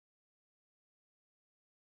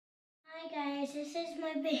Hi guys, this is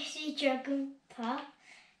my Beardie dragon pup.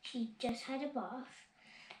 She just had a bath,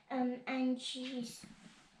 and she's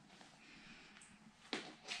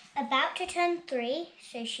about to turn 3,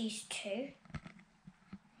 so she's 2.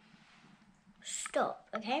 Stop,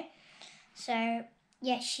 okay? So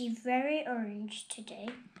yeah, she's very orange today.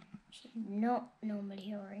 She's not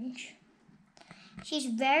normally orange. She's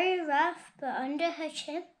very rough, but under her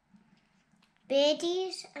chin,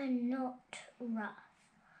 Beardies are not rough.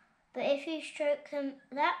 But if you stroke them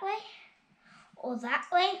that way or that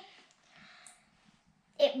way,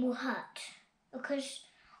 it will hurt. Because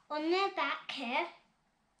on their back here,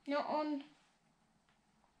 not on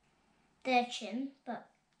their chin, but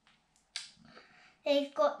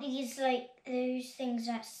they've got these like those things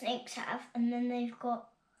that snakes have, and then they've got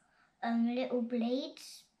little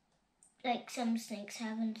blades, like some snakes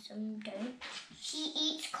have and some don't. She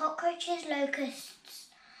eats cockroaches, locusts,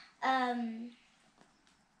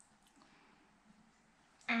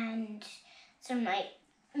 and some like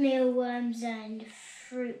mealworms and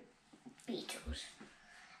fruit beetles.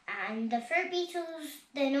 And the fruit beetles,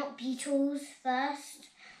 they're not beetles first,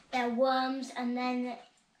 they're worms, and then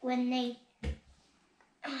when they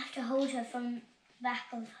have to hold her from the back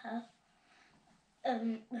of her,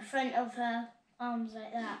 the front of her arms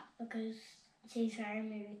like that, because she's very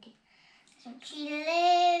moody. So she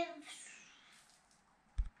lives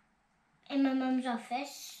in my mum's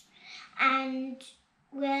office, and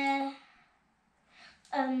where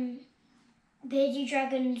Beardie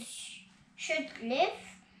dragons should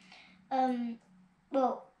live.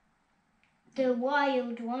 Well, the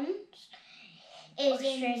wild ones is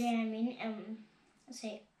Australian. I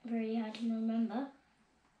say really hard to remember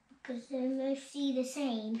because they're mostly the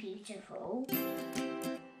same. Beautiful.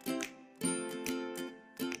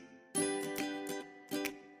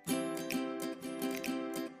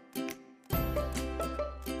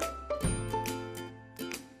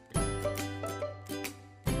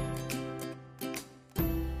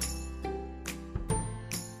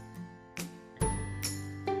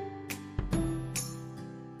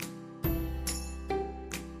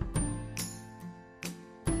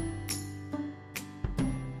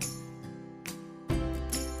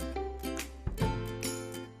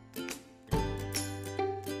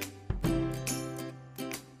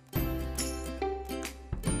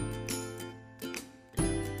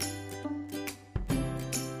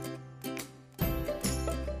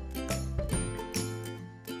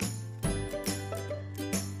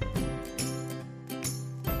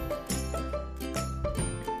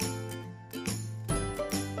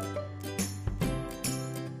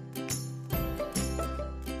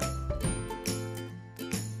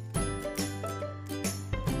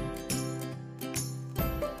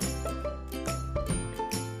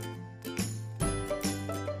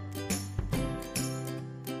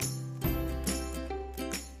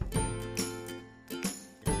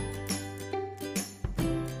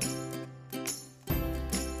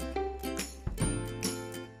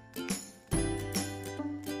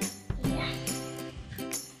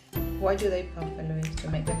 Why do they puff, Eloise? To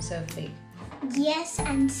make them surfy? Yes,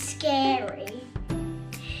 and scary.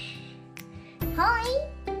 Hi.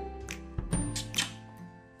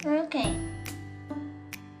 Okay.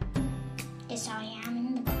 Yes, I am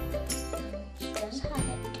in the bath. She does have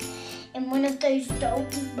it in one of those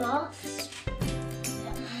dog baths.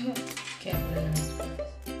 Careful, Eloise.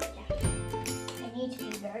 Yeah. I need to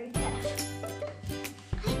be very careful.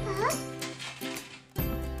 Hi, Pup.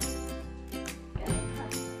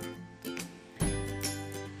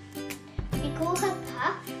 Call her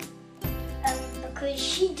Puff because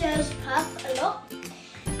she does puff a lot,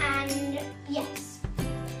 and yes,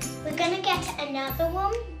 we're gonna get another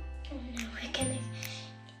one. Oh no,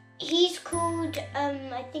 he's called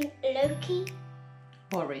I think Loki.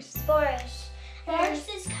 Boris. Boris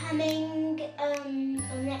is coming on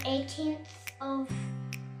the 18th of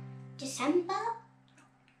December.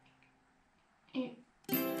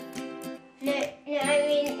 No, I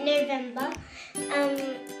mean November.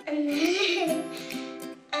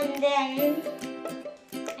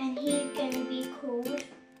 And he's gonna be called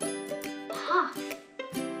Puff.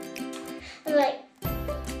 Like,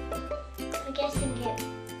 I'm guessing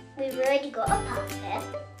we've already got a Puff here.